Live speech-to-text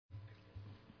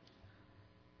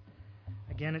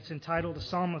Again, it's entitled A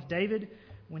Psalm of David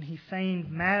when he feigned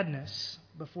madness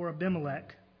before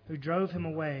Abimelech, who drove him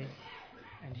away,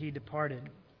 and he departed.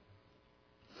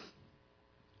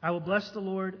 I will bless the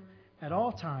Lord at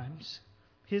all times.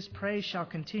 His praise shall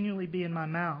continually be in my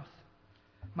mouth.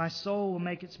 My soul will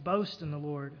make its boast in the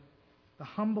Lord. The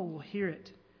humble will hear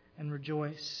it and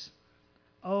rejoice.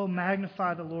 Oh,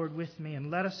 magnify the Lord with me,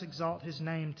 and let us exalt His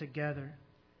name together.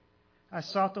 I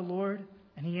sought the Lord,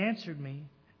 and He answered me,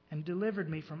 and delivered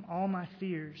me from all my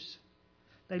fears.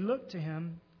 They looked to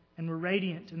Him and were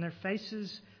radiant, and their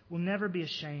faces will never be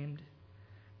ashamed.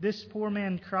 This poor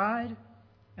man cried,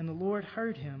 and the Lord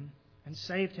heard him and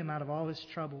saved him out of all his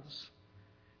troubles.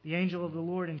 The angel of the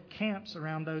Lord encamps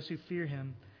around those who fear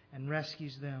Him and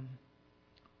rescues them.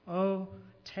 Oh,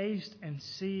 taste and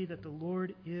see that the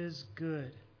Lord is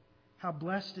good. How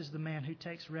blessed is the man who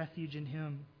takes refuge in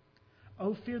Him.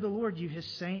 Oh, fear the Lord, you His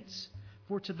saints,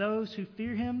 for to those who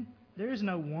fear Him there is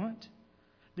no want.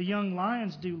 The young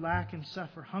lions do lack and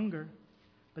suffer hunger,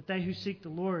 but they who seek the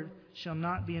Lord shall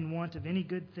not be in want of any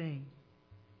good thing.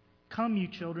 Come, you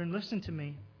children, listen to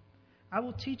me. I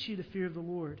will teach you the fear of the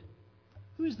Lord.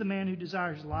 Who is the man who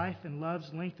desires life and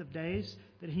loves length of days,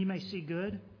 that he may see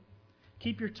good?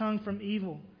 Keep your tongue from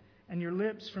evil and your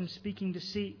lips from speaking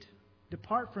deceit.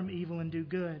 Depart from evil and do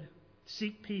good.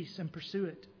 Seek peace and pursue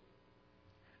it.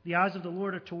 The eyes of the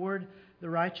Lord are toward the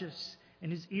righteous,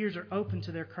 and His ears are open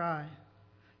to their cry.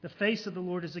 The face of the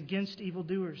Lord is against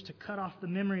evildoers, to cut off the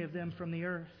memory of them from the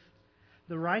earth.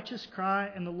 The righteous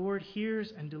cry, and the Lord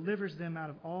hears and delivers them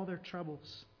out of all their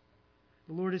troubles.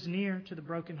 The Lord is near to the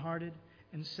brokenhearted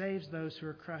and saves those who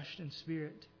are crushed in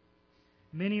spirit.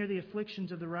 Many are the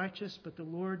afflictions of the righteous, but the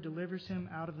Lord delivers him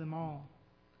out of them all.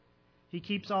 He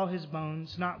keeps all his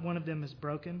bones, not one of them is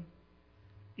broken.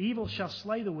 Evil shall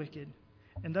slay the wicked,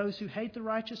 and those who hate the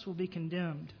righteous will be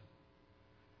condemned.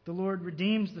 The Lord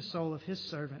redeems the soul of His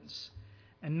servants,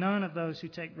 and none of those who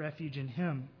take refuge in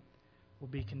Him will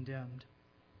be condemned.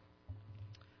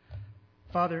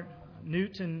 Father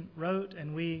Newton wrote,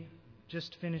 and we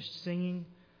just finished singing,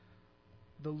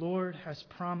 "The Lord has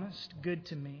promised good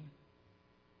to me.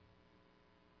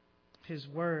 His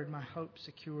word my hope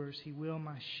secures. He will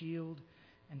my shield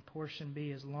and portion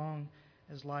be as long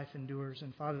as life endures."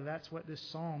 And Father, that's what this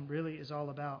psalm really is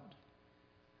all about.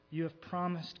 You have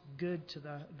promised good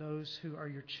to those who are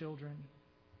your children.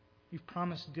 You've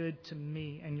promised good to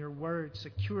me, and your word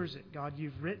secures it, God.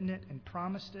 You've written it and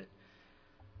promised it,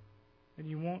 and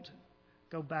you won't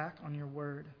go back on your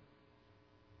word.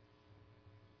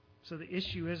 So the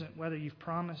issue isn't whether you've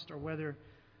promised or whether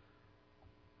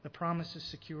the promise is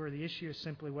secure. The issue is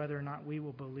simply whether or not we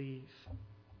will believe.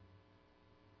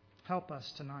 Help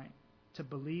us tonight to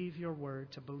believe your word,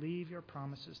 to believe your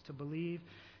promises, to believe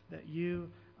that you,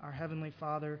 our Heavenly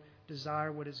Father,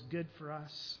 desire what is good for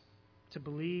us, to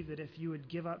believe that if you would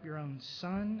give up your own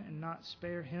Son and not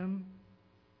spare Him,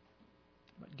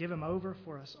 but give Him over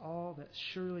for us all, that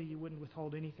surely you wouldn't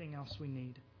withhold anything else we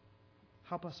need.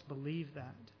 Help us believe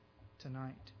that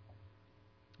tonight.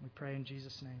 We pray in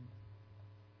Jesus' name.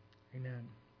 Amen.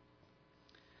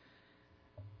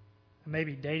 I may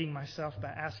be dating myself by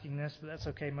asking this, but that's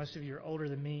okay. Most of you are older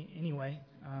than me anyway.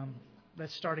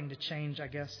 That's starting to change, I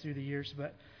guess, through the years.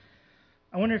 But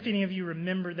I wonder if any of you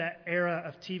remember that era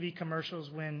of TV commercials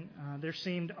when there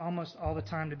seemed almost all the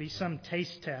time to be some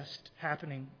taste test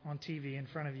happening on TV in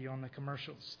front of you on the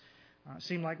commercials. It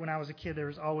seemed like when I was a kid there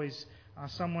was always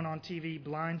someone on TV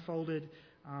blindfolded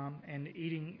and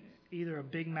eating either a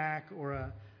Big Mac or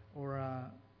a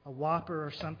Whopper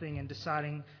or something, and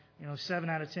deciding, 7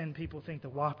 out of 10 people think the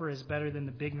Whopper is better than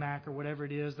the Big Mac or whatever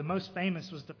it is. The most famous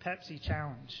was the Pepsi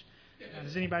Challenge.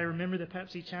 Does anybody remember the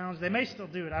Pepsi Challenge? They may still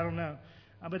do it, I don't know.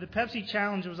 But the Pepsi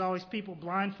Challenge was always people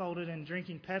blindfolded and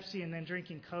drinking Pepsi and then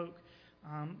drinking Coke,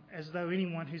 as though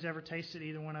anyone who's ever tasted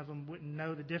either one of them wouldn't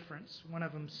know the difference. One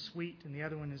of them's sweet and the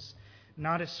other one is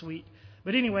not as sweet.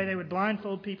 But anyway, they would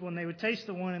blindfold people and they would taste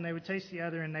the one and they would taste the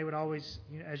other, and they would always,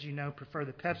 as you know, prefer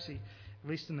the Pepsi, at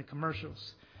least in the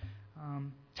commercials.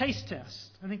 Taste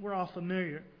test. I think we're all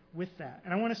familiar with that.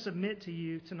 And I want to submit to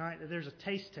you tonight that there's a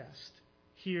taste test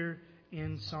here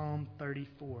in Psalm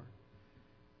 34.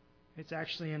 It's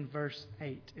actually in verse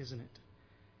 8, isn't it?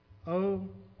 Oh,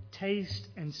 taste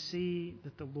and see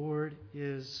that the Lord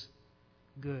is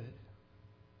good.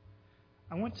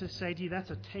 I want to say to you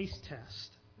that's a taste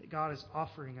test that God is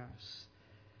offering us.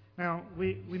 Now,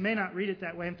 we may not read it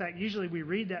that way. In fact, usually we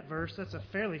read that verse. That's a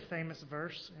fairly famous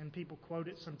verse, and people quote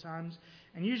it sometimes.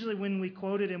 And usually when we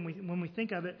quote it and when we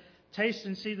think of it, taste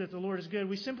and see that the Lord is good,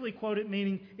 we simply quote it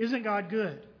meaning, isn't God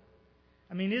good?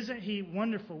 I mean, isn't He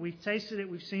wonderful? We've tasted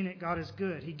it. We've seen it. God is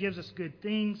good. He gives us good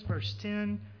things. Verse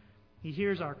 10. He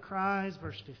hears our cries.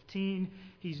 Verse 15.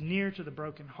 He's near to the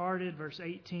brokenhearted. Verse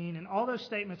 18. And all those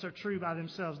statements are true by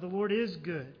themselves. The Lord is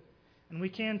good. And we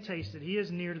can taste it. He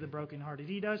is near to the brokenhearted.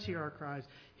 He does hear our cries.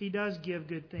 He does give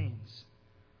good things.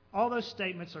 All those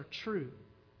statements are true.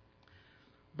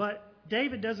 But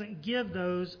David doesn't give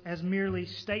those as merely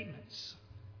statements.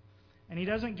 And he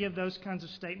doesn't give those kinds of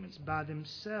statements by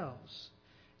themselves.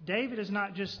 David is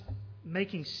not just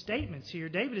making statements here.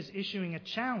 David is issuing a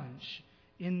challenge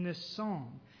in this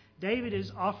psalm. David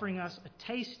is offering us a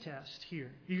taste test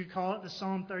here. You could call it the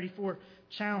Psalm 34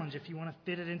 challenge if you want to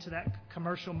fit it into that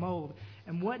commercial mold.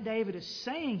 And what David is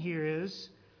saying here is,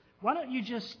 why don't you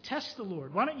just test the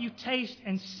Lord? Why don't you taste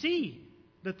and see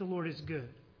that the Lord is good?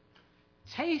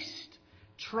 Taste,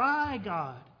 try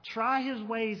God, try His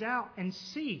ways out and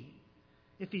see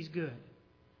if He's good.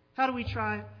 How do we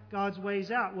try God's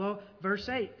ways out? Well, verse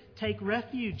 8, take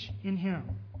refuge in Him.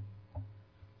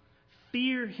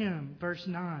 Fear Him, verse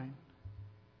 9.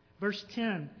 Verse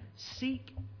 10, seek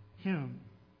Him.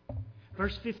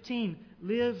 Verse 15,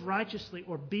 live righteously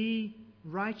or be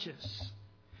righteous.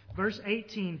 Verse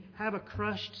 18, have a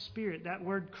crushed spirit. That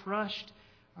word crushed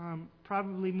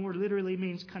probably more literally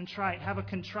means contrite. Have a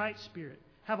contrite spirit.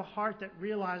 Have a heart that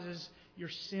realizes your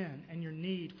sin and your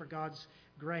need for God's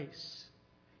grace.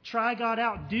 Try God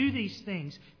out. Do these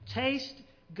things. Taste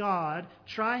God.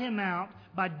 Try Him out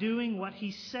by doing what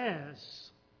He says.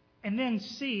 And then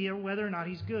see whether or not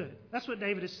He's good. That's what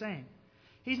David is saying.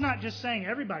 He's not just saying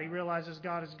everybody realizes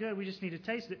God is good. We just need to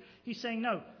taste it. He's saying,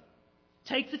 no,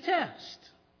 take the test.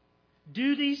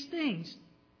 Do these things.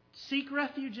 Seek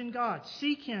refuge in God.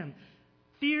 Seek Him.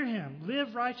 Fear Him.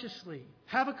 Live righteously.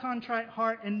 Have a contrite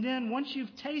heart. And then once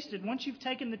you've tasted, once you've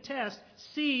taken the test,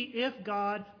 see if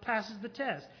God passes the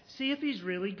test. See if He's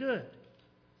really good.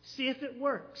 See if it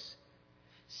works.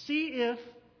 See if,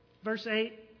 verse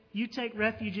 8, you take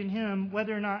refuge in Him,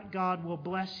 whether or not God will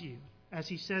bless you, as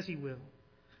He says He will.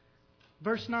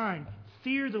 Verse 9,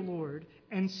 fear the Lord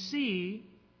and see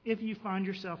if you find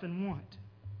yourself in want.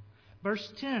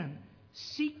 Verse 10,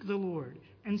 seek the Lord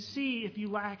and see if you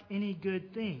lack any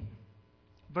good thing.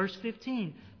 Verse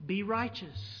 15, be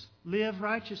righteous, live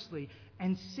righteously,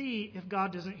 and see if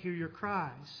God doesn't hear your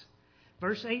cries.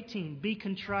 Verse 18, be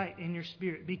contrite in your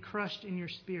spirit, be crushed in your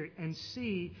spirit, and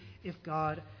see if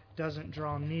God doesn't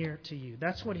draw near to you.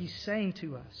 That's what he's saying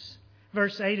to us.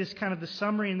 Verse 8 is kind of the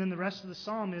summary, and then the rest of the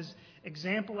psalm is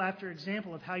example after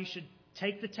example of how you should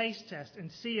take the taste test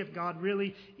and see if God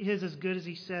really is as good as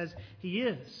He says He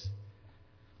is.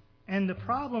 And the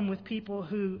problem with people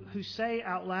who say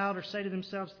out loud or say to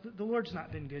themselves, the Lord's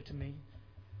not been good to me.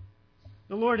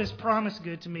 The Lord has promised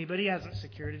good to me, but He hasn't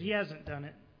secured it. He hasn't done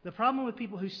it. The problem with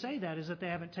people who say that is that they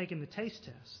haven't taken the taste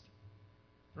test.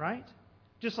 Right?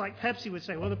 Just like Pepsi would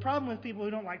say, well, the problem with people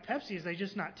who don't like Pepsi is they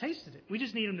just not tasted it. We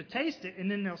just need them to taste it, and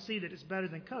then they'll see that it's better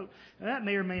than Coke. Now, that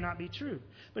may or may not be true.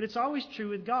 But it's always true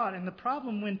with God. And the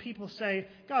problem when people say,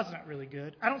 God's not really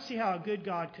good, I don't see how a good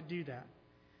God could do that.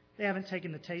 They haven't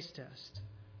taken the taste test.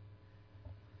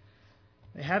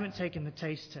 They haven't taken the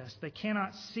taste test. They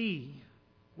cannot see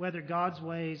whether God's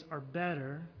ways are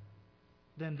better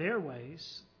than their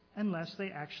ways unless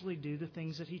they actually do the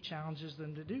things that He challenges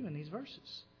them to do in these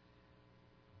verses.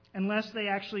 Unless they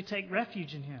actually take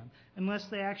refuge in Him. Unless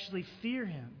they actually fear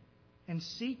Him and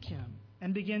seek Him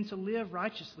and begin to live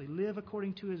righteously, live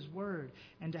according to His Word,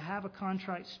 and to have a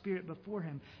contrite spirit before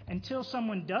Him. Until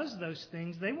someone does those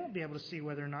things, they won't be able to see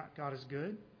whether or not God is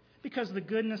good, because the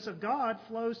goodness of God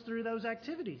flows through those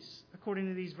activities, according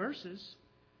to these verses.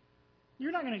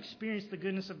 You're not going to experience the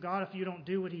goodness of God if you don't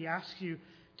do what He asks you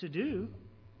to do.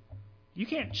 You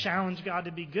can't challenge God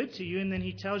to be good to you, and then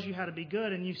He tells you how to be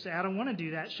good, and you say, I don't want to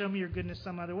do that. Show me your goodness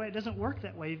some other way. It doesn't work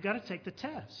that way. You've got to take the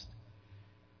test.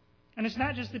 And it's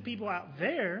not just the people out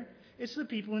there. It's the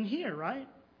people in here, right?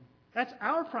 That's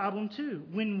our problem too.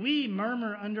 When we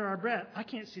murmur under our breath, I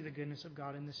can't see the goodness of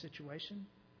God in this situation.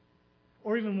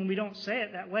 Or even when we don't say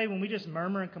it that way, when we just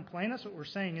murmur and complain, that's what we're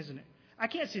saying, isn't it? I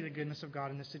can't see the goodness of God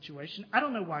in this situation. I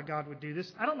don't know why God would do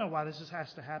this. I don't know why this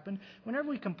has to happen. Whenever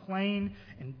we complain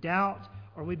and doubt,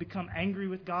 or we become angry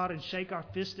with God and shake our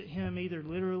fist at Him, either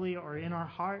literally or in our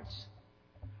hearts,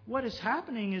 what is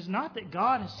happening is not that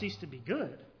God has ceased to be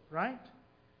good, right?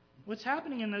 What's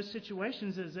happening in those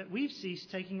situations is that we've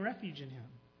ceased taking refuge in Him,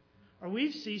 or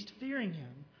we've ceased fearing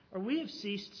Him, or we have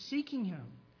ceased seeking Him,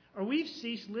 or we've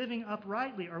ceased living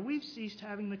uprightly, or we've ceased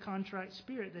having the contrite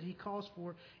spirit that He calls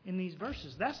for in these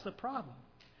verses. That's the problem.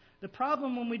 The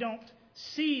problem when we don't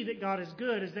see that God is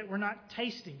good is that we're not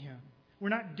tasting Him. We're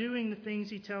not doing the things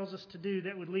He tells us to do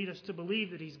that would lead us to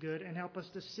believe that He's good and help us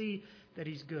to see that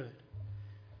He's good.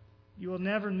 You will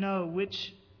never know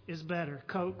which is better,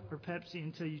 Coke or Pepsi,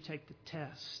 until you take the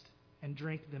test and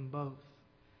drink them both.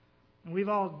 And we've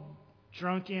all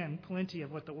drunk in plenty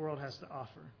of what the world has to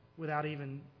offer without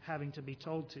even having to be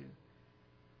told to.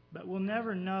 But we'll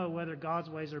never know whether God's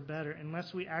ways are better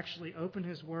unless we actually open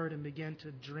His Word and begin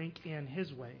to drink in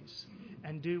His ways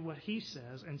and do what He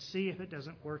says and see if it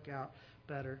doesn't work out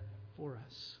better for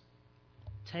us.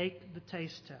 Take the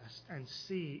taste test and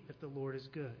see if the Lord is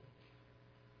good.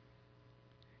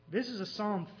 This is a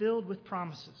psalm filled with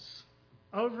promises.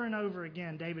 Over and over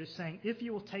again, David is saying, if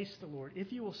you will taste the Lord,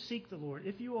 if you will seek the Lord,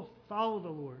 if you will follow the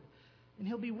Lord, then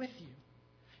He'll be with you.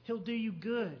 He'll do you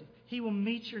good. He will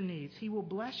meet your needs. He will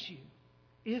bless you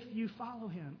if you follow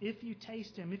Him, if you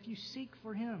taste Him, if you seek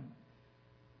for Him.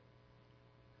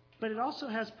 But it also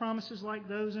has promises like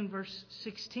those in verse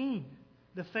 16.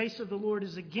 The face of the Lord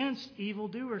is against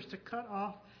evildoers, to cut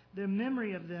off the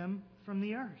memory of them from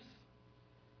the earth.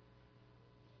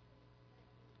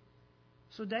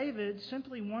 So David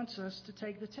simply wants us to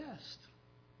take the test.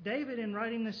 David, in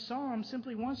writing this psalm,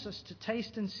 simply wants us to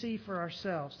taste and see for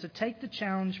ourselves, to take the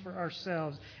challenge for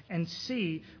ourselves and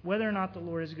see whether or not the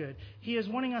Lord is good. He is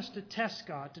wanting us to test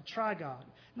God, to try God.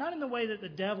 Not in the way that the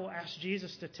devil asked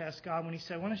Jesus to test God when he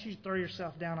said, why don't you throw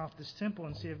yourself down off this temple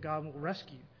and see if God will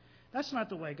rescue you. That's not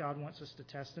the way God wants us to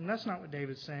test Him. That's not what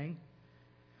David's saying.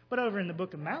 But over in the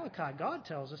book of Malachi, God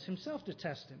tells us Himself to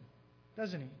test Him,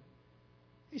 doesn't He?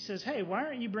 He says, hey, why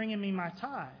aren't you bringing me my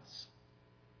tithes?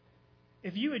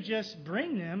 If you would just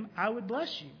bring them, I would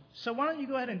bless you. So why don't you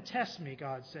go ahead and test me,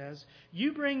 God says.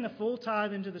 You bring the full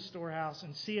tithe into the storehouse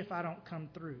and see if I don't come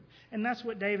through. And that's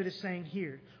what David is saying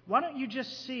here. Why don't you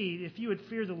just see if you would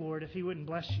fear the Lord if He wouldn't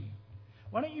bless you?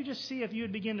 Why don't you just see if you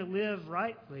would begin to live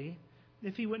rightly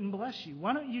if He wouldn't bless you?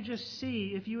 Why don't you just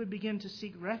see if you would begin to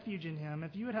seek refuge in Him,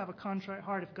 if you would have a contrite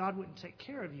heart, if God wouldn't take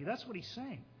care of you? That's what He's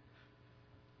saying.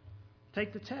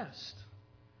 Take the test.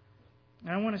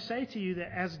 And I want to say to you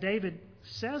that as David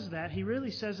says that, he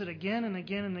really says it again and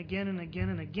again and again and again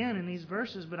and again in these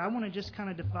verses, but I want to just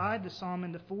kind of divide the psalm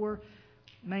into four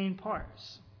main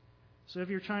parts. So if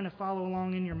you're trying to follow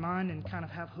along in your mind and kind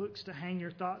of have hooks to hang your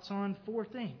thoughts on, four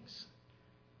things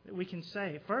that we can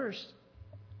say. First,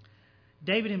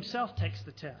 David himself takes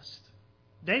the test.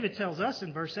 David tells us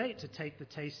in verse 8 to take the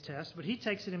taste test, but he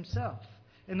takes it himself.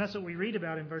 And that's what we read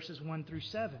about in verses 1 through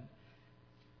 7.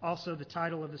 Also the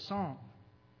title of the psalm.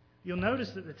 You'll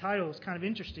notice that the title is kind of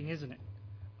interesting, isn't it?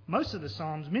 Most of the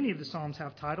psalms, many of the psalms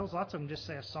have titles. Lots of them just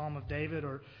say a psalm of David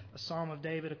or a psalm of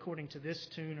David according to this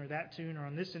tune or that tune or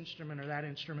on this instrument or that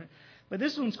instrument. But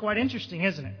this one's quite interesting,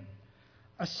 isn't it?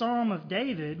 A psalm of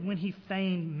David when he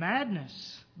feigned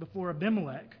madness before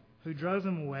Abimelech, who drove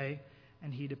him away,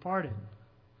 and he departed.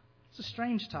 It's a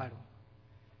strange title.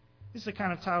 This is the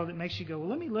kind of title that makes you go, well,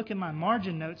 let me look in my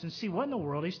margin notes and see what in the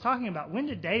world he's talking about. When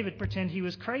did David pretend he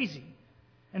was crazy?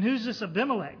 And who's this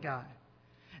Abimelech guy?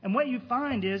 And what you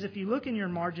find is, if you look in your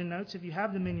margin notes, if you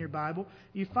have them in your Bible,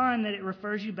 you find that it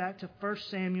refers you back to 1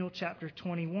 Samuel chapter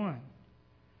 21.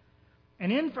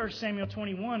 And in 1 Samuel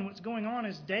 21, what's going on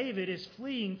is David is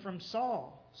fleeing from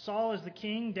Saul. Saul is the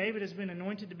king. David has been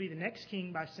anointed to be the next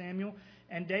king by Samuel.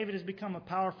 And David has become a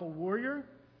powerful warrior.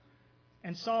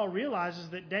 And Saul realizes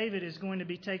that David is going to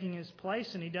be taking his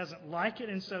place and he doesn't like it.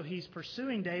 And so he's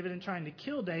pursuing David and trying to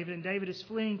kill David. And David is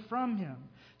fleeing from him.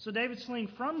 So David's fleeing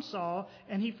from Saul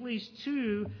and he flees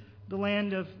to the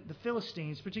land of the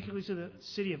Philistines, particularly to the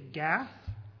city of Gath,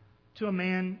 to a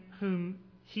man whom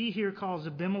he here calls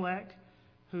Abimelech,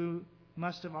 who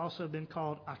must have also been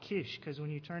called Achish, because when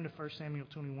you turn to 1 Samuel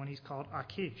 21, he's called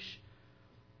Achish.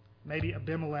 Maybe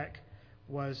Abimelech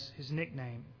was his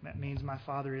nickname. That means my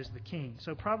father is the king.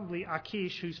 So probably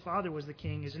Achish, whose father was the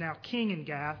king, is now king in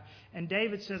Gath. And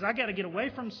David says, I got to get away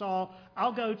from Saul.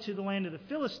 I'll go to the land of the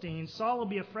Philistines. Saul will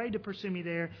be afraid to pursue me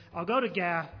there. I'll go to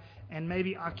Gath, and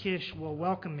maybe Achish will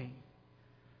welcome me.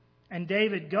 And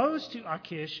David goes to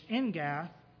Achish in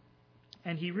Gath,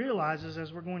 and he realizes,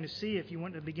 as we're going to see, if you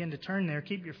want to begin to turn there,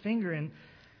 keep your finger in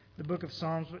the book of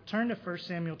Psalms, but turn to 1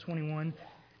 Samuel 21,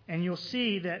 and you'll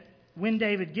see that when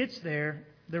David gets there,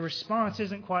 the response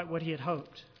isn't quite what he had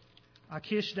hoped.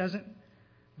 Achish doesn't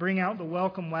bring out the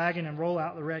welcome wagon and roll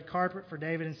out the red carpet for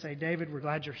David and say, David, we're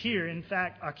glad you're here. In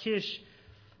fact, Achish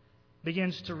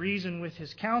begins to reason with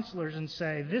his counselors and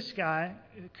say, this guy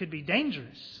could be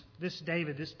dangerous. This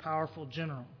David, this powerful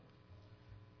general.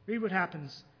 Read what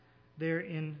happens there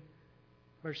in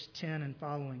verse 10 and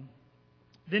following.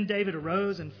 Then David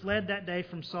arose and fled that day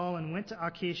from Saul and went to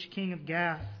Achish, king of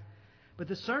Gath. But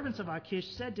the servants of Achish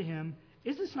said to him,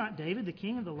 Is this not David, the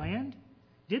king of the land?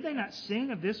 Did they not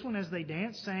sing of this one as they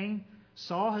danced, saying,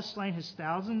 Saul has slain his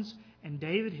thousands, and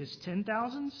David his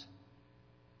 10,000s?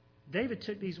 David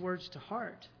took these words to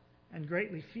heart, and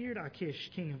greatly feared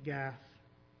Achish, king of Gath.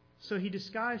 So he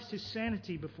disguised his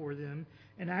sanity before them,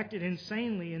 and acted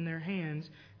insanely in their hands,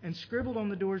 and scribbled on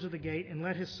the doors of the gate, and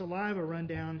let his saliva run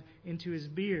down into his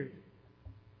beard.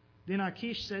 Then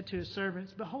Achish said to his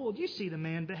servants, Behold, you see the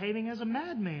man behaving as a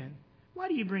madman. Why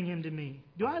do you bring him to me?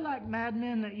 Do I lack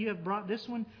madmen that you have brought this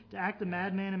one to act a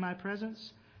madman in my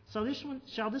presence? So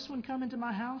shall this one come into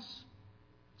my house?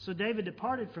 So David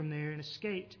departed from there and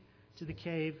escaped to the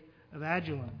cave of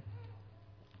Adullam.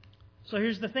 So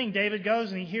here's the thing. David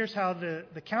goes and he hears how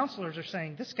the counselors are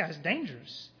saying, this guy's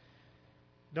dangerous.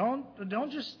 Don't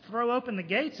just throw open the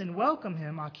gates and welcome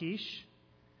him, Achish.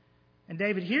 And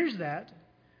David hears that,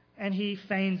 and he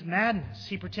feigns madness.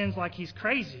 He pretends like he's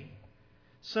crazy,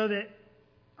 so that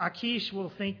Achish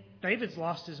will think David's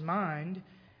lost his mind,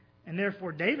 and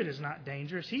therefore David is not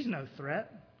dangerous. He's no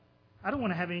threat. I don't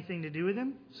want to have anything to do with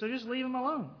him, so just leave him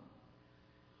alone.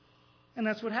 And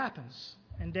that's what happens.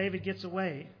 And David gets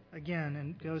away again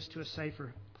and goes to a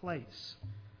safer place.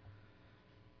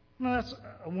 Now, that's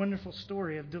a wonderful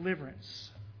story of deliverance.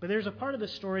 But there's a part of the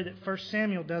story that 1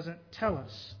 Samuel doesn't tell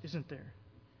us, isn't there?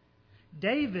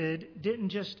 David didn't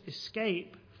just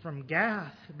escape from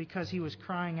Gath because he was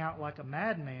crying out like a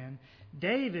madman.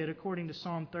 David, according to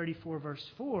Psalm 34,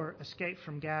 verse 4, escaped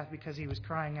from Gath because he was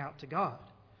crying out to God.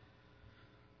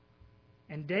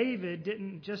 And David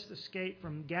didn't just escape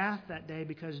from Gath that day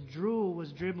because drool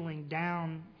was dribbling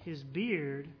down his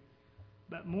beard,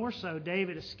 but more so,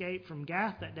 David escaped from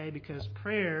Gath that day because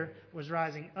prayer was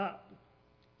rising up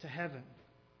to heaven.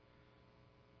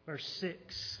 Verse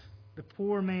 6, this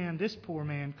poor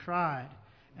man cried,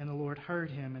 and the Lord heard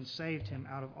him and saved him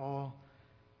out of all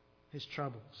his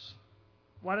troubles.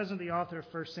 Why doesn't the author of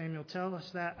 1 Samuel tell us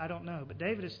that? I don't know. But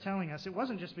David is telling us it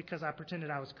wasn't just because I pretended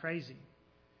I was crazy.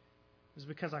 It was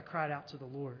because I cried out to the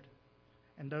Lord.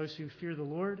 And those who fear the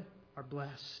Lord are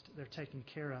blessed. They're taken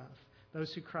care of.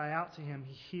 Those who cry out to him,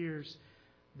 he hears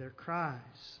their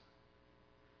cries.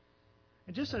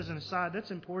 And just as an aside,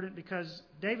 that's important because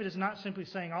David is not simply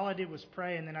saying, all I did was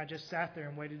pray and then I just sat there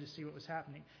and waited to see what was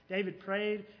happening. David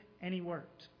prayed and he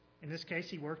worked. In this case,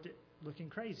 he worked it looking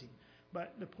crazy.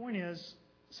 But the point is,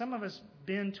 some of us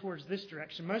bend towards this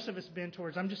direction. Most of us bend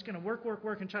towards, I'm just going to work,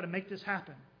 and try to make this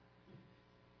happen.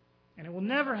 And it will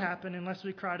never happen unless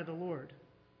we cry to the Lord.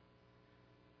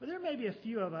 But there may be a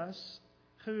few of us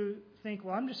who think,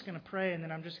 well, I'm just going to pray and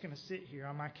then I'm just going to sit here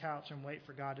on my couch and wait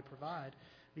for God to provide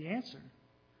the answer.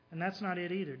 And that's not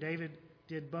it either. David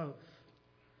did both.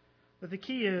 But the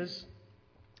key is,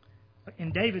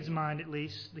 in David's mind at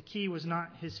least, the key was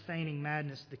not his feigning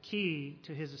madness. The key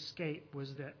to his escape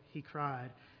was that he cried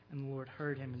and the Lord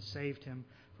heard him and saved him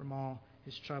from all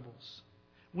his troubles.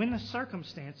 When the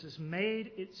circumstances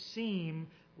made it seem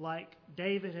like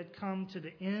David had come to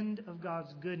the end of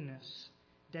God's goodness,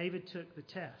 David took the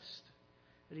test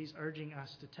that he's urging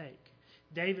us to take.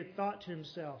 David thought to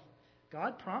himself,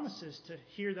 God promises to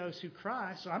hear those who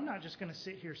cry, so I'm not just going to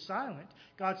sit here silent.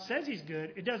 God says he's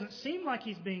good. It doesn't seem like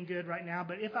he's being good right now,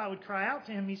 but if I would cry out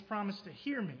to him, he's promised to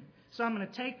hear me. So I'm going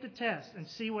to take the test and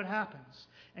see what happens.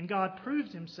 And God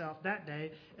proved himself that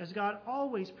day, as God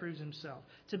always proves himself,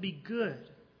 to be good.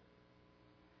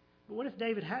 But what if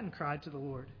David hadn't cried to the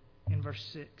Lord in verse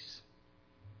 6?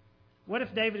 What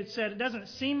if David had said, it doesn't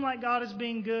seem like God is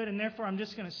being good, and therefore I'm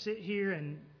just going to sit here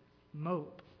and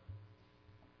mope?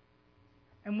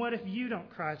 And what if you don't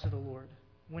cry to the Lord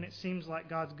when it seems like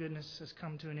God's goodness has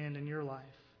come to an end in your life?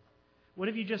 What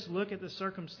if you just look at the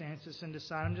circumstances and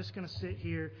decide, I'm just going to sit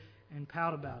here and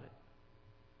pout about it?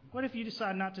 What if you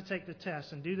decide not to take the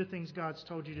test and do the things God's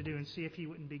told you to do and see if he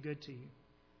wouldn't be good to you?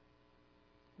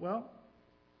 Well,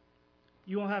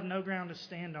 you will have no ground to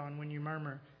stand on when you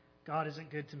murmur, God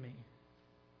isn't good to me.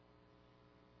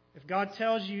 If God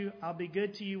tells you, I'll be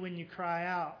good to you when you cry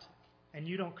out, and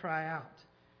you don't cry out,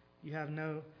 you have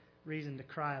no reason to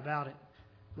cry about it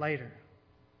later.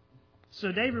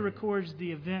 So David records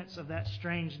the events of that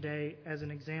strange day as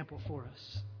an example for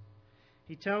us.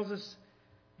 He tells us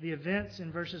the events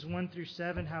in verses 1 through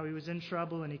 7, how he was in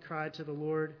trouble and he cried to the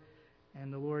Lord,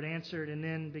 and the Lord answered. And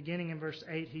then beginning in verse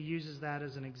 8, he uses that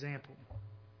as an example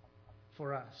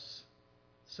for us,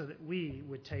 so that we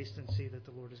would taste and see that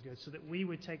the Lord is good, so that we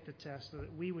would take the test, so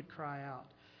that we would cry out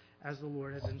as the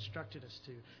Lord has instructed us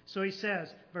to. So he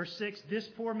says, verse 6, this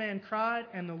poor man cried,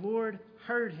 and the Lord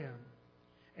heard him.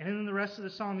 And then in the rest of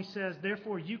the psalm he says,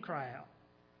 therefore you cry out.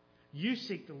 You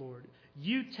seek the Lord.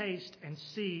 You taste and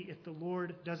see if the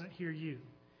Lord doesn't hear you.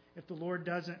 if the Lord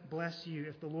doesn't bless you,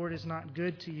 if the Lord is not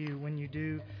good to you when you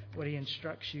do what He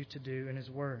instructs you to do in His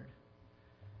Word.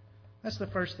 That's the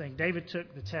first thing. David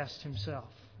took the test himself,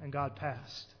 and God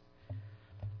passed.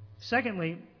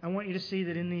 Secondly, I want you to see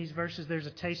that in these verses there's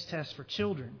a taste test for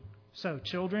children. So,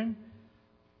 children,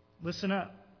 listen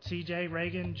up. TJ,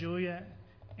 Reagan, Julia,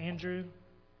 Andrew,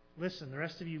 listen. The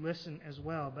rest of you listen as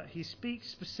well. But he speaks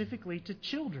specifically to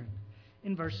children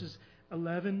in verses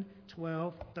 11,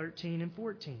 12, 13, and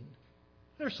 14.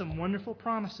 There are some wonderful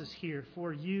promises here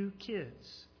for you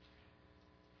kids.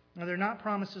 Now, they're not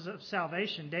promises of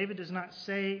salvation. David does not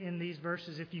say in these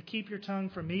verses, if you keep your tongue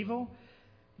from evil,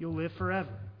 you'll live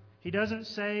forever. He doesn't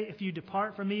say, if you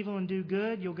depart from evil and do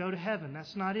good, you'll go to heaven.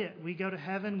 That's not it. We go to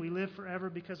heaven, we live forever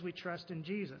because we trust in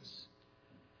Jesus.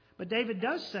 But David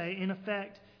does say, in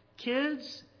effect,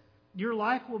 kids, your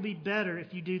life will be better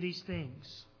if you do these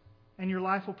things. And your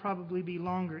life will probably be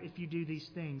longer if you do these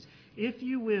things. If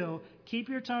you will, keep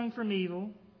your tongue from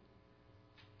evil,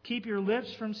 keep your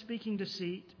lips from speaking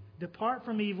deceit, depart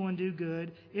from evil and do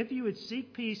good. If you would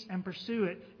seek peace and pursue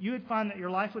it, you would find that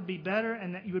your life would be better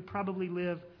and that you would probably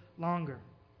live longer.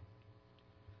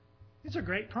 These are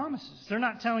great promises. They're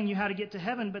not telling you how to get to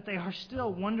heaven, but they are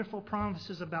still wonderful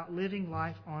promises about living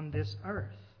life on this earth.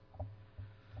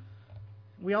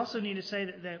 We also need to say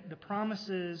that the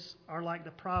promises are like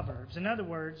the Proverbs. In other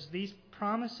words, these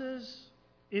promises,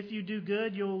 if you do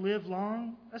good, you'll live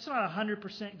long. That's not a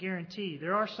 100% guarantee.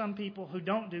 There are some people who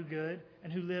don't do good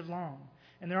and who live long.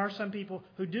 And there are some people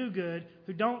who do good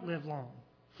who don't live long.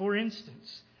 For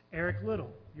instance, Eric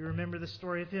Liddell. You remember the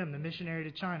story of him, the missionary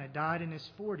to China, died in his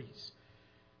 40s.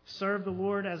 Served the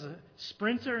Lord as a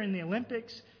sprinter in the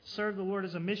Olympics, served the Lord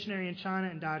as a missionary in China,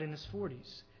 and died in his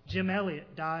 40s. Jim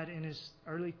Elliot died in his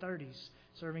early 30s,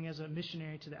 serving as a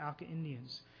missionary to the Auca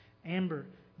Indians. Amber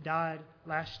died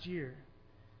last year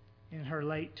in her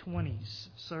late 20s,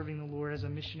 serving the Lord as a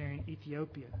missionary in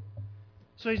Ethiopia.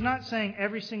 So he's not saying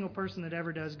every single person that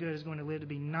ever does good is going to live to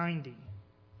be 90.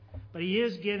 But he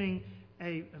is giving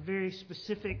a very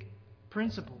specific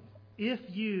principle. If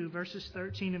you, verses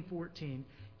 13 and 14,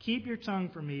 keep your tongue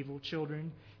from evil,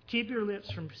 children, keep your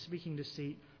lips from speaking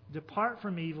deceit, depart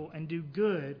from evil and do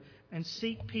good, and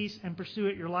seek peace and pursue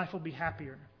it, your life will be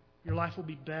happier. Your life will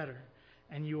be better,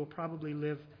 and you will probably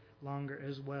live longer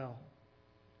as well.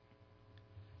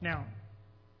 Now,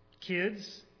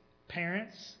 kids,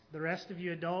 parents, the rest of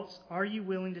you adults, are you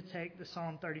willing to take the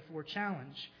Psalm 34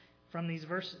 challenge from these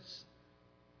verses?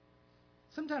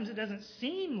 Sometimes it doesn't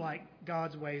seem like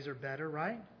God's ways are better,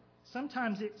 right?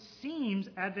 Sometimes it seems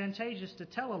advantageous to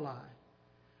tell a lie,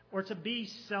 or to be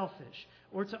selfish,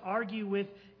 or to argue with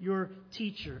your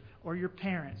teacher or your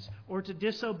parents, or to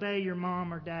disobey your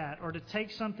mom or dad, or to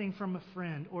take something from a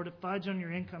friend, or to fudge on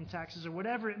your income taxes, or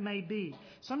whatever it may be.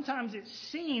 Sometimes it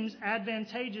seems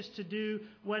advantageous to do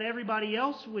what everybody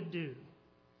else would do.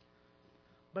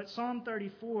 But Psalm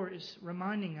 34 is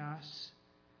reminding us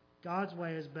God's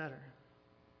way is better.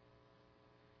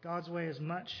 God's way is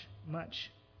much,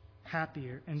 much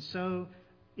happier. And so,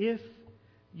 if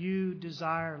you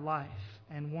desire life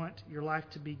and want your life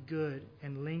to be good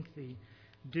and lengthy,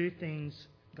 do things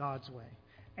God's way.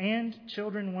 And,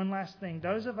 children, one last thing.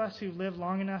 Those of us who live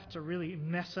long enough to really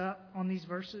mess up on these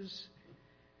verses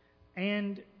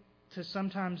and to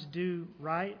sometimes do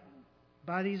right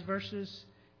by these verses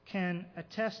can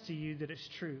attest to you that it's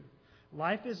true.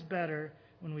 Life is better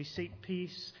when we seek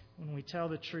peace, when we tell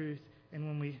the truth, and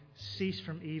when we cease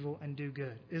from evil and do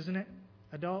good. Isn't it,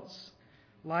 adults?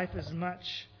 Life is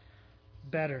much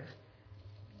better.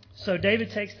 So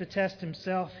David takes the test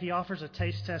himself. He offers a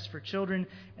taste test for children.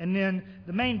 And then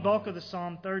the main bulk of the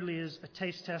psalm, thirdly, is a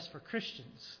taste test for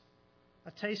Christians.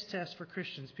 A taste test for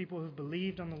Christians, people who've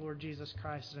believed on the Lord Jesus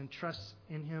Christ and trust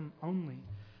in Him only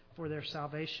for their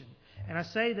salvation. And I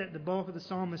say that the bulk of the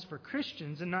psalm is for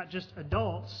Christians and not just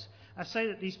adults. I say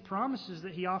that these promises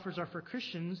that he offers are for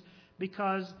Christians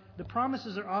because the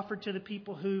promises are offered to the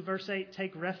people who, verse 8,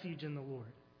 take refuge in the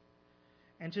Lord.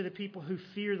 And to the people who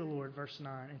fear the Lord, verse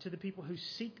 9. And to the people who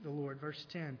seek the Lord, verse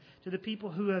 10. To the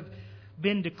people who have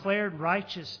been declared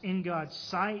righteous in God's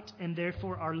sight and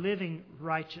therefore are living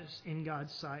righteous in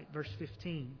God's sight, verse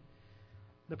 15.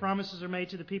 The promises are made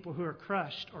to the people who are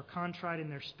crushed or contrite in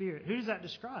their spirit. Who does that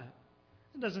describe?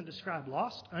 It doesn't describe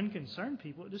lost, unconcerned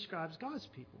people. It describes God's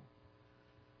people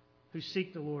who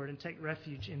seek the Lord and take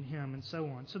refuge in Him and so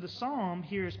on. So the psalm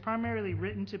here is primarily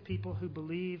written to people who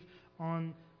believe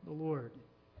on the Lord.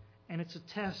 And it's a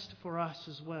test for us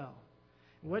as well.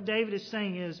 What David is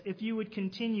saying is, if you would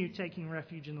continue taking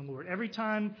refuge in the Lord, every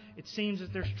time it seems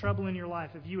that there's trouble in your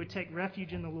life, if you would take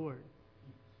refuge in the Lord,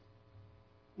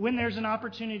 When there's an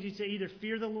opportunity to either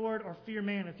fear the Lord or fear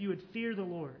man, if you would fear the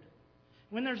Lord.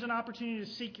 When there's an opportunity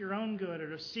to seek your own good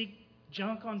or to seek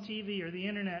junk on TV or the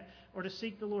internet or to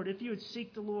seek the Lord, if you would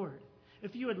seek the Lord.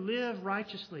 If you would live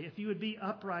righteously, if you would be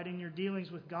upright in your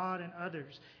dealings with God and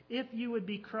others, if you would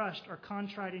be crushed or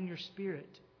contrite in your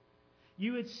spirit,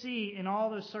 you would see in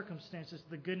all those circumstances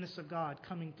the goodness of God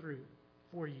coming through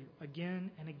for you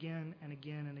again and again and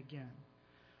again and again.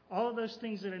 All of those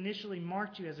things that initially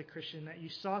marked you as a Christian, that you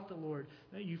sought the Lord,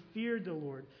 that you feared the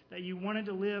Lord, that you wanted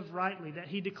to live rightly, that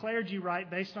He declared you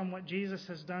right based on what Jesus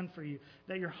has done for you,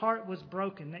 that your heart was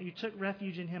broken, that you took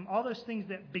refuge in Him, all those things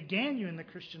that began you in the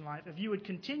Christian life, if you would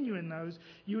continue in those,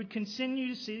 you would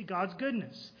continue to see God's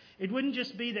goodness. It wouldn't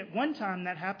just be that one time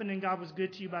that happened and God was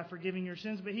good to you by forgiving your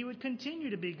sins, but He would continue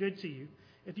to be good to you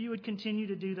if you would continue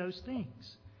to do those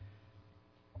things.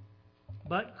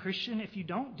 But, Christian, if you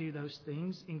don't do those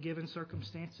things in given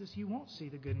circumstances, you won't see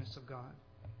the goodness of God.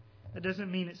 That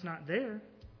doesn't mean it's not there.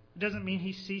 It doesn't mean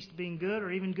He ceased being good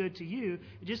or even good to you.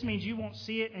 It just means you won't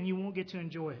see it and you won't get to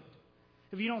enjoy it.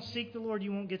 If you don't seek the Lord,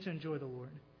 you won't get to enjoy the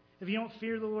Lord. If you don't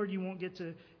fear the Lord, you won't get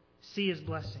to see His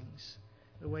blessings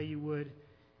the way you would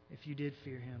if you did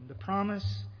fear Him. The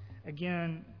promise,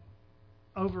 again,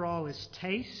 overall is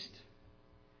taste,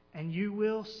 and you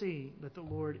will see that the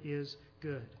Lord is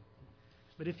good.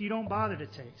 But if you don't bother to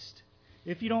taste,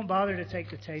 if you don't bother to take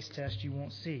the taste test, you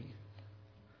won't see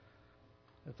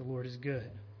that the Lord is good.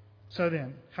 So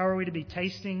then, how are we to be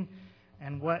tasting,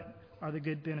 and what are the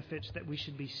good benefits that we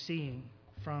should be seeing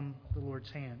from the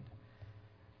Lord's hand?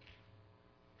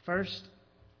 First,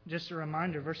 just a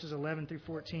reminder, verses 11 through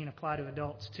 14 apply to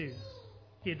adults too.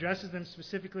 He addresses them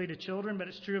specifically to children, but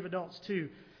it's true of adults too.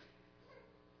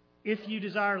 If you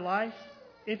desire life,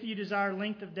 if you desire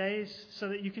length of days so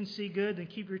that you can see good, then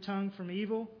keep your tongue from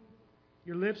evil,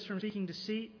 your lips from speaking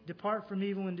deceit. Depart from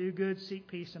evil and do good. Seek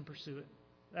peace and pursue it.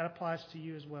 That applies to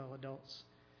you as well, adults.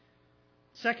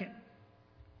 Second,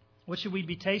 what should we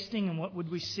be tasting and what would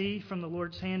we see from the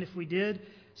Lord's hand if we did?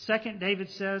 Second, David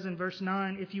says in verse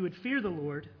 9, if you would fear the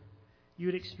Lord, you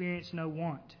would experience no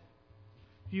want.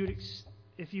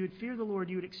 If you would fear the Lord,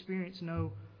 you would experience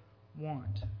no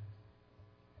want.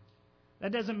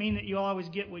 That doesn't mean that you'll always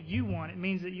get what you want. It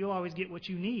means that you'll always get what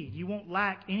you need. You won't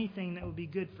lack anything that would be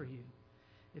good for you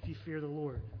if you fear the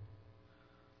Lord.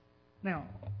 Now,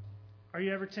 are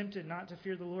you ever tempted not to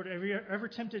fear the Lord? Are you ever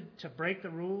tempted to break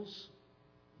the rules?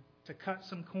 To cut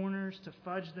some corners? To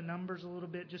fudge the numbers a little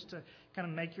bit just to kind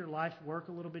of make your life work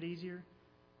a little bit easier?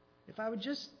 If I would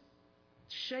just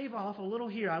shave off a little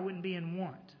here, I wouldn't be in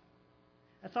want.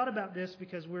 I thought about this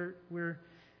because we're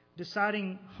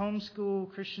deciding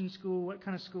homeschool, Christian school, what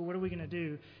kind of school, what are we going to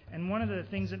do? And one of the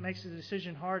things that makes the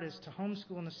decision hard is to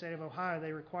homeschool in the state of Ohio,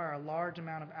 they require a large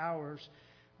amount of hours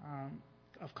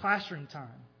of classroom time.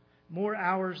 More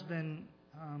hours than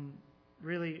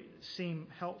really seem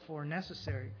helpful or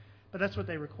necessary. But that's what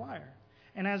they require.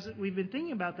 And as we've been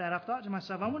thinking about that, I've thought to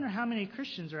myself, I wonder how many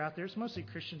Christians are out there, it's mostly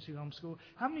Christians who homeschool,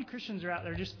 how many Christians are out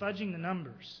there just fudging the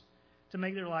numbers to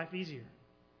make their life easier?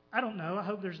 I don't know. I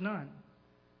hope there's none.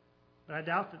 But I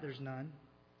doubt that there's none.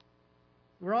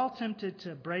 We're all tempted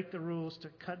to break the rules, to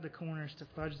cut the corners, to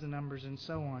fudge the numbers, and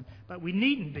so on. But we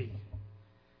needn't be.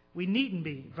 We needn't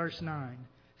be. Verse 9.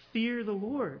 Fear the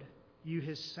Lord, you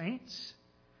His saints,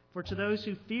 for to those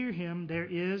who fear Him there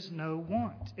is no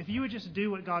want. If you would just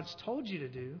do what God's told you to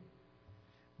do,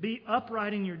 be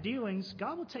upright in your dealings,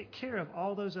 God will take care of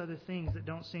all those other things that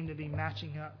don't seem to be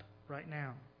matching up right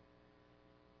now.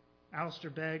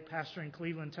 Alistair Begg, pastor in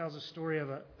Cleveland, tells a story of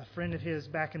a friend of his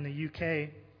back in the UK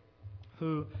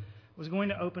who was going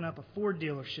to open up a Ford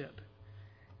dealership.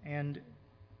 And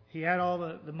he had all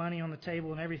the money on the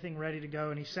table and everything ready to go.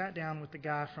 And he sat down with the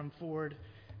guy from Ford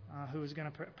who was going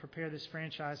to prepare this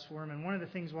franchise for him. And one of the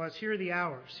things was, here are the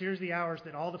hours. Here's the hours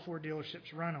that all the Ford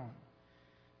dealerships run on.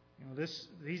 You know,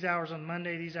 these hours on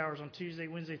Monday, these hours on Tuesday,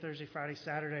 Wednesday, Thursday, Friday,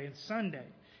 Saturday, and Sunday.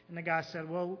 And the guy said,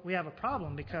 well, we have a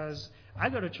problem because I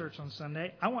go to church on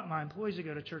Sunday. I want my employees to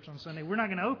go to church on Sunday. We're not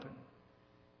going to open.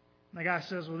 And the guy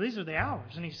says, well, these are the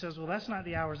hours. And he says, well, that's not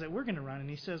the hours that we're going to run. And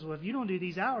he says, well, if you don't do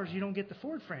these hours, you don't get the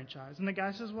Ford franchise. And the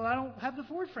guy says, well, I don't have the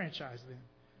Ford franchise then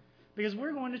because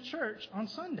we're going to church on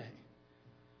Sunday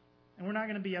and we're not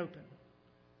going to be open.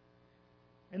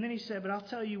 And then he said, but I'll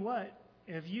tell you what,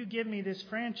 if you give me this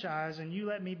franchise and you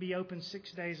let me be open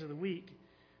 6 days of the week,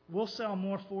 we'll sell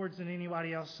more Fords than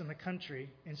anybody else in the country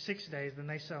in 6 days than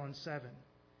they sell in 7.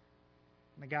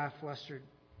 And the guy, flustered,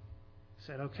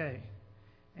 said, okay.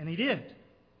 And he did.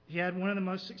 He had one of the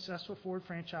most successful Ford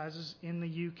franchises in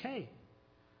the UK.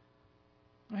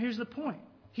 Now, here's the point.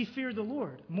 He feared the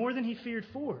Lord more than he feared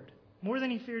Ford, more than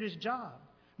he feared his job,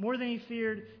 more than he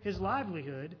feared his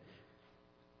livelihood,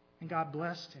 and God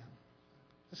blessed him.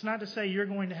 It's not to say you're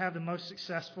going to have the most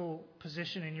successful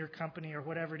position in your company or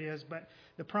whatever it is, but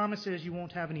the promise is you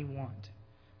won't have any want.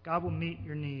 God will meet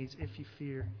your needs if you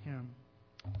fear him.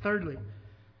 Thirdly,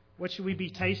 what should we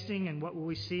be tasting and what will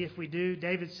we see if we do?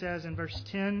 David says in verse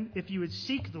 10, if you would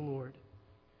seek the Lord,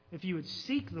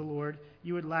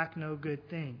 you would lack no good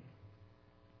thing.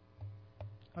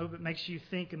 I hope it makes you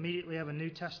think immediately of a New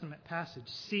Testament passage.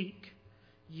 Seek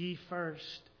ye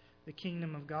first the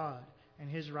kingdom of God and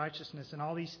his righteousness, and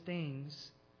all these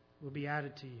things will be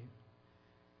added to you.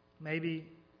 Maybe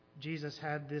Jesus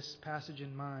had this passage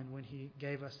in mind when he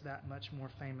gave us that much more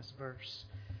famous verse.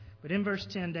 But in verse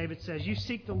 10, David says, you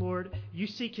seek the Lord, you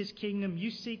seek his kingdom,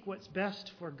 you seek what's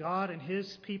best for God and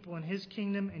his people and his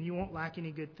kingdom, and you won't lack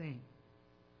any good thing.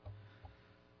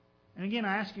 And again,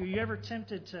 I ask you, are you ever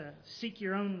tempted to seek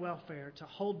your own welfare, to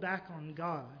hold back on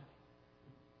God?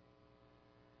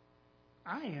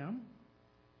 I am,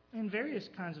 in various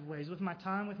kinds of ways, with my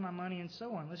time, with my money, and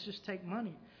so on. Let's just take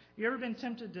money. You ever been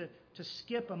tempted to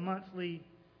skip a monthly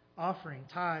offering,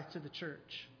 tithe to the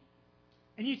church?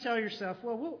 And you tell yourself,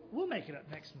 well, we'll make it up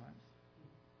next month.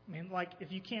 I mean, like,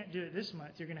 if you can't do it this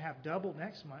month, you're going to have double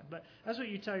next month. But that's what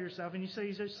you tell yourself. And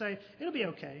you just say, it'll be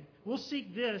okay. We'll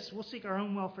seek our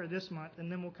own welfare this month,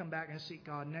 and then we'll come back and seek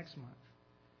God next month.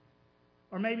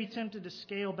 Or maybe tempted to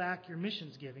scale back your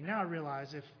missions giving. Now I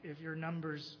realize if your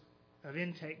numbers of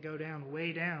intake go down,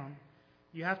 way down,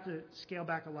 you have to scale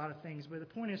back a lot of things. But the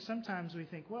point is, sometimes we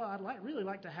think, well, I'd really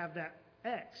like to have that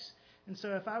X. And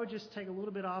so if I would just take a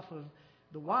little bit off of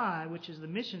the Y, which is the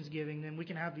missions giving, then we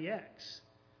can have the X.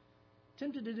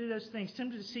 Tempted to do those things.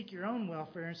 Tempted to seek your own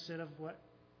welfare instead of what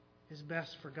is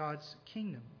best for God's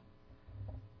kingdom.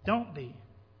 Don't be.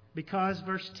 Because,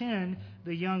 verse 10,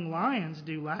 the young lions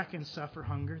do lack and suffer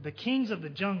hunger. The kings of the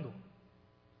jungle,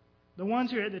 the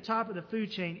ones who are at the top of the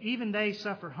food chain, even they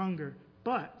suffer hunger.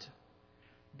 But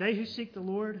they who seek the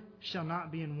Lord shall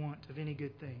not be in want of any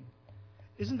good thing.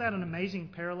 Isn't that an amazing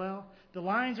parallel? The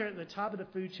lions are at the top of the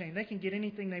food chain. They can get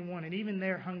anything they want, and even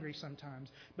they're hungry sometimes.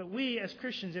 But we, as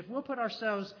Christians, if we'll put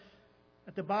ourselves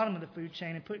at the bottom of the food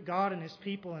chain and put God and his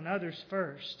people and others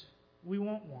first, we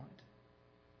won't want.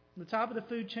 The top of the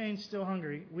food chain is still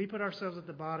hungry. We put ourselves at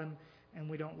the bottom, and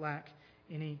we don't lack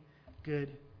any good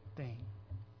thing.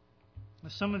 Now,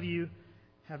 some of you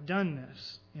have done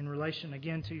this in relation,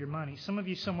 again, to your money. Some of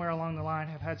you somewhere along the line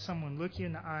have had someone look you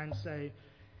in the eye and say,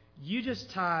 you just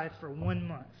tithe for 1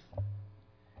 month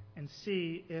and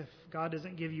see if God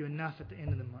doesn't give you enough at the end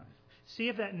of the month. See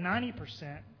if that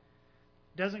 90%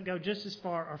 doesn't go just as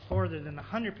far or farther than the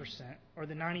 100% or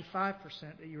the 95%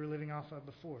 that you were living off of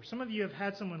before. Some of you have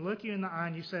had someone look you in the eye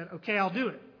and you said, okay, I'll do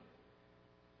it.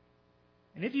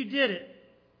 And if you did it,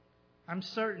 I'm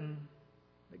certain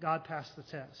that God passed the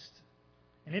test.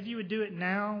 And if you would do it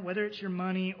now, whether it's your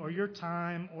money or your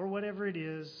time or whatever it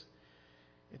is,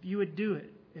 if you would do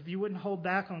it, if you wouldn't hold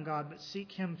back on God but seek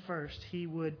him first, he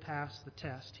would pass the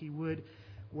test. He would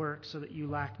work so that you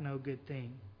lack no good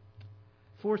thing.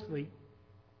 Fourthly,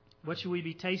 what should we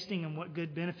be tasting and what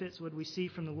good benefits would we see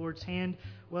from the Lord's hand?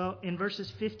 Well, in verses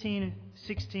 15,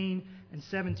 16, and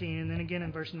 17, and then again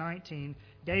in verse 19,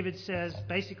 David says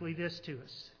basically this to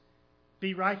us.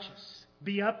 Be righteous,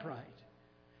 be upright,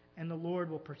 and the Lord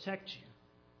will protect you.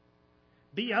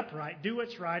 Be upright, do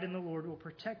what's right, and the Lord will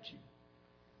protect you.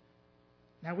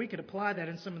 Now, we could apply that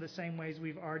in some of the same ways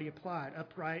we've already applied.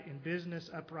 Upright in business,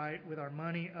 upright with our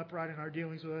money, upright in our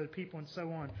dealings with other people, and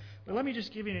so on. But let me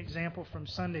just give you an example from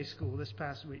Sunday school this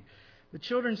past week. The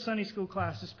children's Sunday school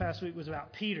class this past week was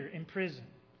about Peter in prison.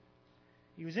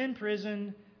 He was in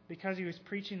prison because he was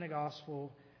preaching the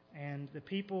gospel, and the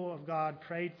people of God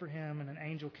prayed for him, and an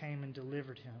angel came and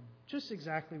delivered him. Just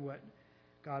exactly what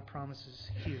God promises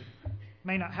here.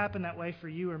 May not happen that way for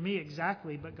you or me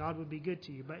exactly, but God would be good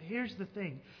to you. But here's the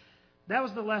thing. That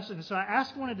was the lesson. So I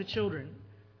asked one of the children,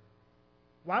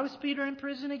 why was Peter in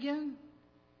prison again?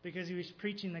 Because he was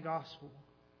preaching the gospel.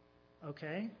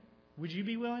 Okay. Would you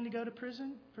be willing to go to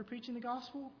prison for preaching the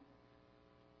gospel?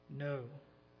 No.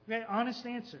 Okay, honest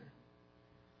answer.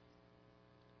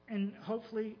 And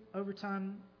hopefully over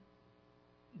time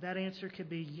that answer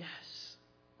could be yes,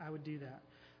 I would do that.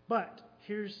 But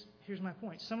here's my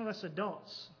point. Some of us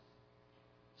adults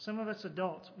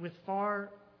with far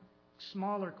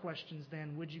smaller questions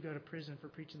than would you go to prison for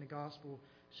preaching the gospel,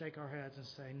 shake our heads and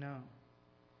say no.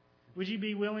 Would you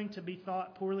be willing to be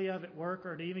thought poorly of at work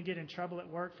or to even get in trouble at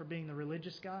work for being the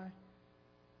religious guy?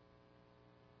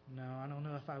 No, I don't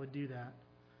know if I would do that.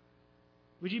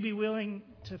 Would you be willing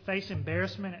to face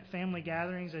embarrassment at family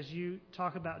gatherings as you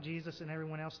talk about Jesus and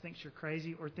everyone else thinks you're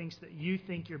crazy or thinks that you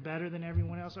think you're better than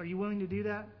everyone else? Are you willing to do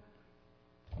that?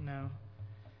 No.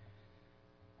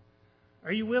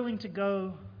 Are you willing to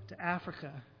go to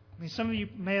Africa? I mean, some of you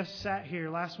may have sat here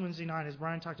last Wednesday night as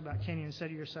Brian talked about Kenya and said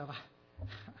to yourself,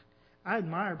 I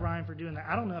admire Brian for doing that.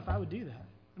 I don't know if I would do that.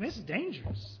 I mean, it's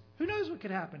dangerous. Who knows what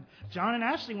could happen? John and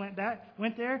Ashley went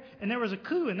there, and there was a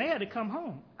coup, and they had to come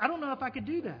home. I don't know if I could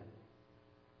do that.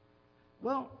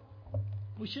 Well,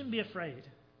 we shouldn't be afraid.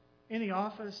 In the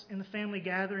office, in the family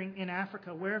gathering, in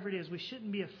Africa, wherever it is, we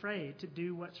shouldn't be afraid to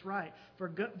do what's right. For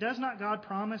does not God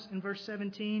promise in verse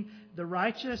 17, the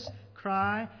righteous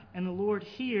cry, and the Lord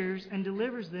hears and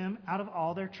delivers them out of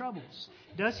all their troubles?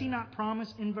 Does He not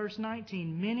promise in verse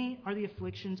 19, many are the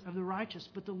afflictions of the righteous,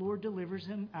 but the Lord delivers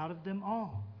him out of them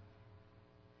all?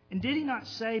 And did He not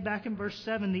say back in verse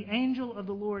 7, the angel of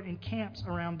the Lord encamps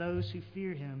around those who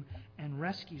fear Him and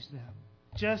rescues them,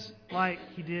 just like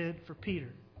He did for Peter?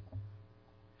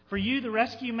 For you, the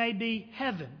rescue may be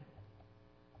heaven.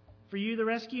 For you, the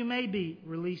rescue may be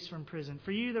release from prison.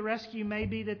 For you, the rescue may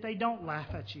be that they don't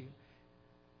laugh at you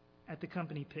at the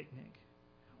company picnic.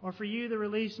 Or for you, the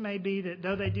release may be that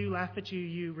though they do laugh at you,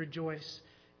 you rejoice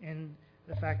in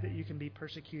the fact that you can be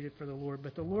persecuted for the Lord.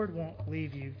 But the Lord won't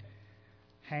leave you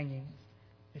hanging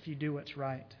if you do what's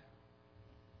right.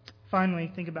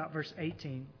 Finally, think about verse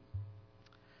 18.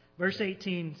 Verse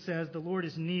 18 says, the Lord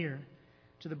is near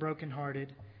to the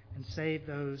brokenhearted and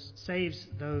saves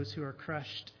those who are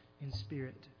crushed in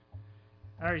spirit.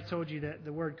 I already told you that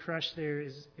the word crushed there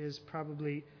is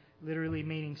probably literally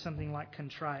meaning something like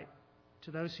contrite.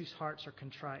 To those whose hearts are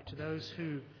contrite, to those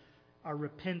who are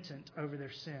repentant over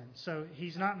their sin. So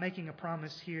He's not making a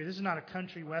promise here. This is not a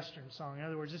country western song. In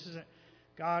other words, this isn't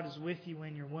God is with you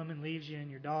when your woman leaves you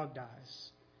and your dog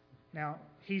dies. Now,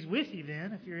 He's with you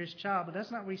then if you're His child, but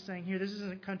that's not what He's saying here. This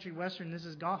isn't country western. This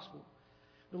is gospel.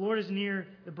 The Lord is near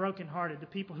the brokenhearted, the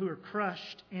people who are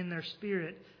crushed in their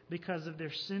spirit because of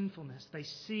their sinfulness. They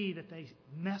see that they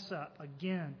mess up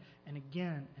again and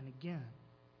again and again.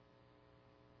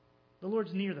 The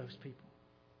Lord's near those people.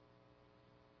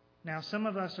 Now, some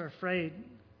of us are afraid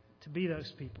to be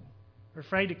those people. We're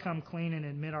afraid to come clean and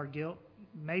admit our guilt,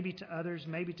 maybe to others,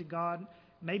 maybe to God,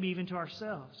 maybe even to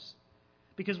ourselves,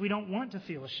 because we don't want to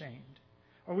feel ashamed.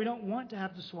 Or we don't want to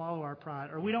have to swallow our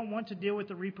pride. Or we don't want to deal with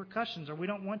the repercussions. Or we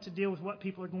don't want to deal with what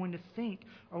people are going to think.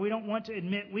 Or we don't want to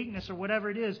admit weakness or whatever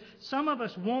it is. Some of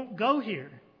us won't go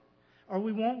here. Or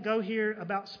we won't go here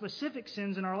about specific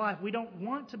sins in our life. We don't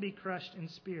want to be crushed in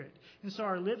spirit. And so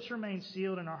our lips remain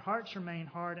sealed and our hearts remain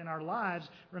hard and our lives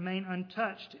remain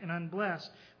untouched and unblessed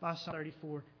by Psalm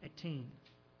 34:18.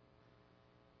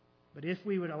 But if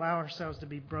we would allow ourselves to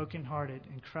be brokenhearted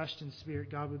and crushed in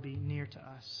spirit, God would be near to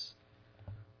us.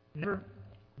 Never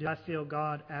do I feel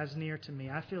God as near to me.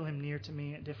 I feel Him near to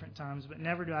me at different times, but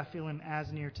never do I feel Him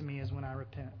as near to me as when I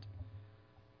repent.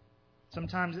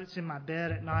 Sometimes it's in my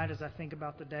bed at night as I think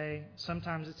about the day.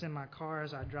 Sometimes it's in my car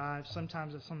as I drive.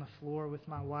 Sometimes it's on the floor with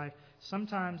my wife.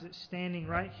 Sometimes it's standing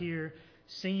right here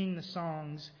singing the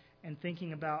songs and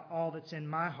thinking about all that's in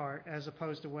my heart as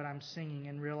opposed to what I'm singing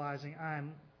and realizing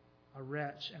I'm a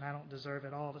wretch and I don't deserve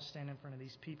at all to stand in front of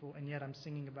these people, and yet I'm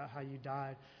singing about how you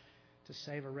died to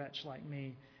save a wretch like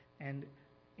me. And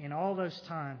in all those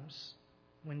times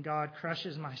when God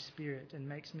crushes my spirit and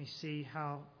makes me see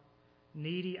how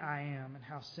needy I am and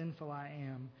how sinful I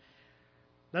am,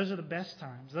 those are the best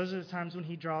times. Those are the times when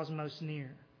He draws most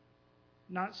near.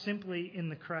 Not simply in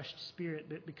the crushed spirit,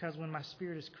 but because when my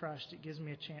spirit is crushed, it gives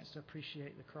me a chance to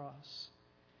appreciate the cross.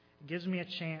 It gives me a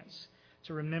chance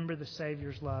to remember the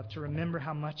Savior's love, to remember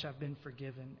how much I've been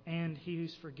forgiven. And He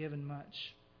who's forgiven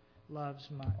much loves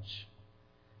much.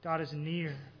 God is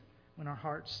near when our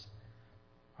hearts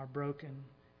are broken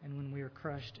and when we are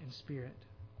crushed in spirit.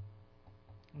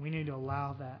 And we need to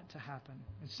allow that to happen.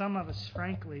 And some of us,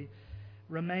 frankly,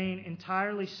 remain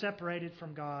entirely separated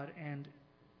from God and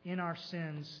in our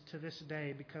sins to this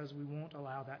day because we won't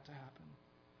allow that to happen.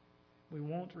 We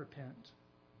won't repent.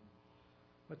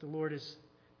 But the Lord is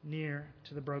near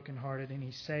to the brokenhearted, and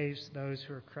He saves those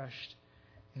who are crushed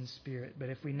in spirit. But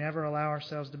if we never allow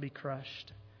ourselves to be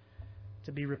crushed,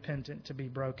 to be repentant, to be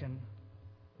broken,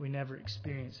 we never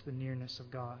experience the nearness of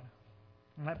God.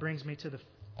 And that brings me to the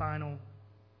final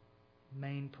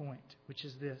main point, which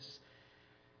is this.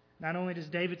 Not only does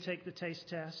David take the taste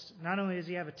test, not only does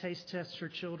he have a taste test for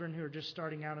children who are just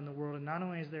starting out in the world, and not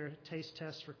only is there a taste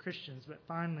test for Christians, but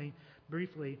finally,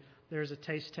 briefly, there's a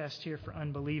taste test here for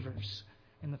unbelievers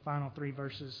in the final 3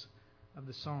 verses of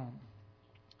the psalm.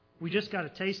 We just got a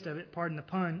taste of it, pardon the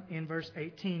pun, in verse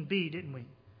 18b, didn't we?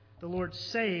 The Lord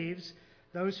saves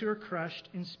those who are crushed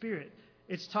in spirit.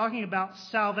 It's talking about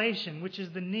salvation, which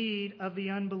is the need of the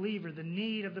unbeliever. The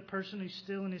need of the person who's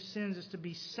still in his sins is to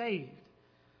be saved.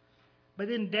 But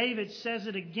then David says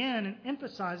it again and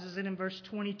emphasizes it in verse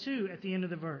 22 at the end of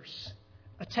the verse.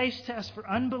 A taste test for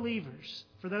unbelievers,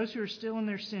 for those who are still in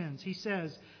their sins. He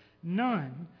says,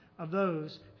 none of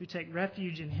those who take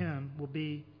refuge in Him will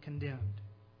be condemned.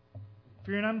 If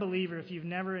you're an unbeliever, if you've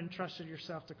never entrusted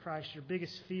yourself to Christ, your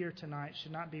biggest fear tonight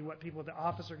should not be what people at the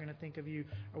office are going to think of you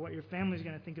or what your family is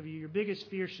going to think of you. Your biggest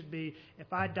fear should be,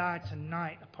 if I die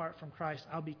tonight apart from Christ,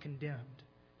 I'll be condemned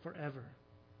forever.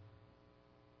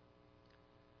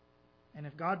 And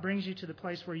if God brings you to the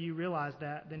place where you realize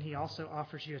that, then He also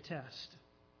offers you a test.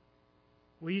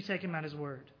 Will you take Him at His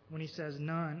word when He says,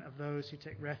 none of those who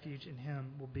take refuge in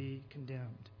Him will be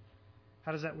condemned?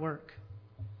 How does that work?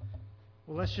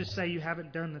 Well, let's just say you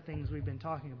haven't done the things we've been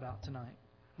talking about tonight.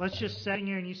 Let's just sit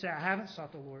here and you say, I haven't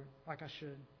sought the Lord like I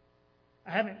should.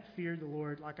 I haven't feared the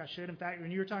Lord like I should. In fact,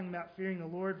 when you were talking about fearing the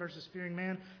Lord versus fearing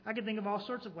man, I could think of all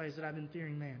sorts of ways that I've been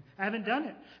fearing man. I haven't done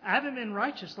it. I haven't been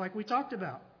righteous like we talked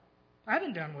about. I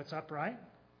haven't done what's upright.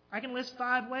 I can list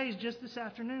 5 ways just this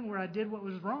afternoon where I did what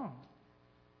was wrong.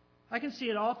 I can see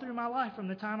it all through my life from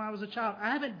the time I was a child.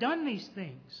 I haven't done these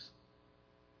things.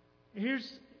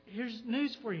 Here's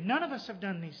news for you. None of us have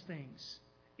done these things.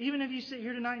 Even if you sit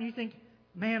here tonight and you think,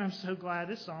 man, I'm so glad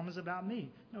this psalm is about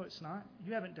me. No, it's not.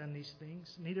 You haven't done these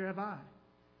things. Neither have I.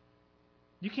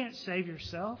 You can't save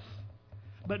yourself.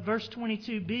 But verse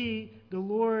 22b, the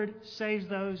Lord saves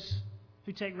those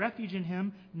who take refuge in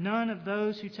Him. None of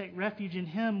those who take refuge in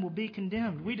Him will be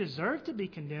condemned. We deserve to be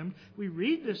condemned. We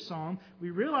read this psalm.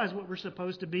 We realize what we're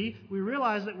supposed to be. We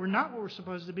realize that we're not what we're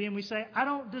supposed to be. And we say, I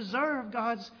don't deserve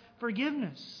God's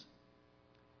forgiveness.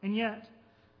 And yet,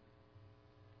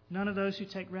 none of those who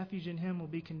take refuge in Him will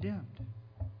be condemned.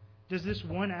 Does this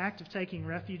one act of taking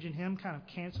refuge in Him kind of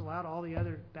cancel out all the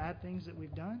other bad things that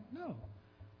we've done? No.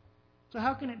 So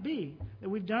how can it be that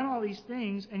we've done all these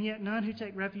things and yet none who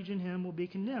take refuge in Him will be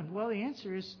condemned? Well, the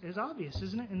answer is obvious,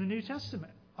 isn't it? In the New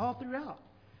Testament, all throughout.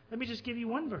 Let me just give you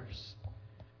one verse.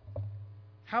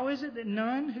 How is it that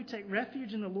none who take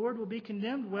refuge in the Lord will be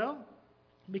condemned? Well,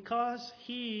 because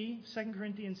He, 2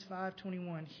 Corinthians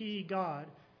 5:21, He, God,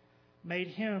 made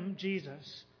Him,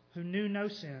 Jesus, who knew no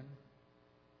sin,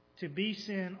 to be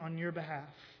sin on your behalf,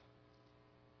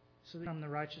 so that you become the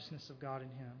righteousness of God in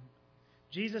Him.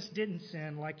 Jesus didn't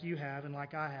sin like you have and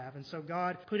like I have. And so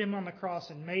God put Him on the cross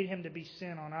and made Him to be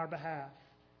sin on our behalf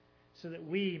so that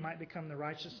we might become the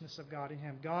righteousness of God in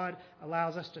Him. God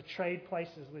allows us to trade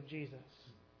places with Jesus.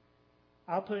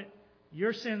 I'll put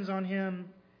your sins on Him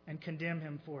and condemn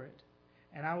Him for it.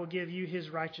 And I will give you His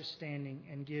righteous standing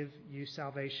and give you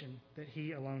salvation that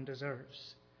He alone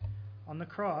deserves. On the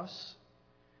cross,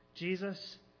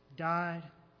 Jesus died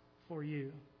for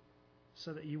you,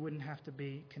 so that you wouldn't have to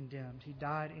be condemned. He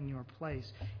died in your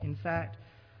place. In fact,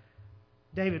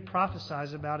 David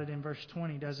prophesies about it in verse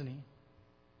 20, doesn't he?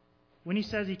 When he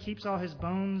says he keeps all his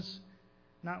bones,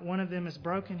 not one of them is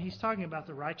broken, he's talking about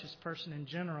the righteous person in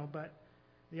general, but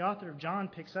the author of John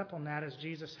picks up on that as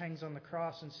Jesus hangs on the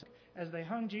cross. And as they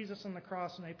hung Jesus on the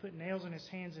cross and they put nails in His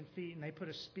hands and feet and they put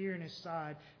a spear in His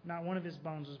side, not one of His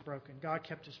bones was broken. God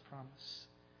kept His promise,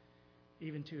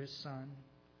 even to His Son,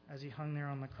 as He hung there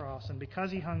on the cross. And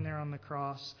because He hung there on the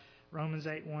cross, Romans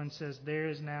 8:1 says, there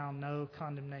is now no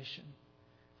condemnation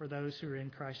for those who are in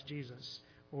Christ Jesus.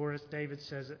 Or as David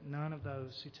says it, none of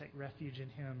those who take refuge in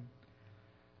Him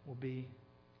will be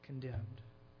condemned.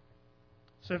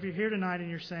 So if you're here tonight and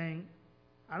you're saying,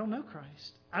 I don't know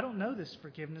Christ, I don't know this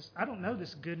forgiveness, I don't know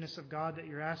this goodness of God that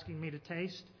you're asking me to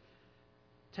taste,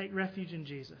 take refuge in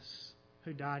Jesus,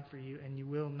 who died for you, and you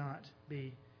will not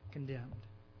be condemned.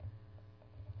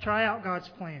 Try out God's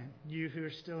plan, you who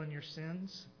are still in your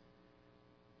sins.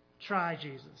 Try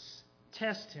Jesus.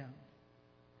 Test Him.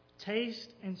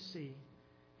 Taste and see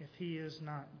if He is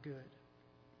not good.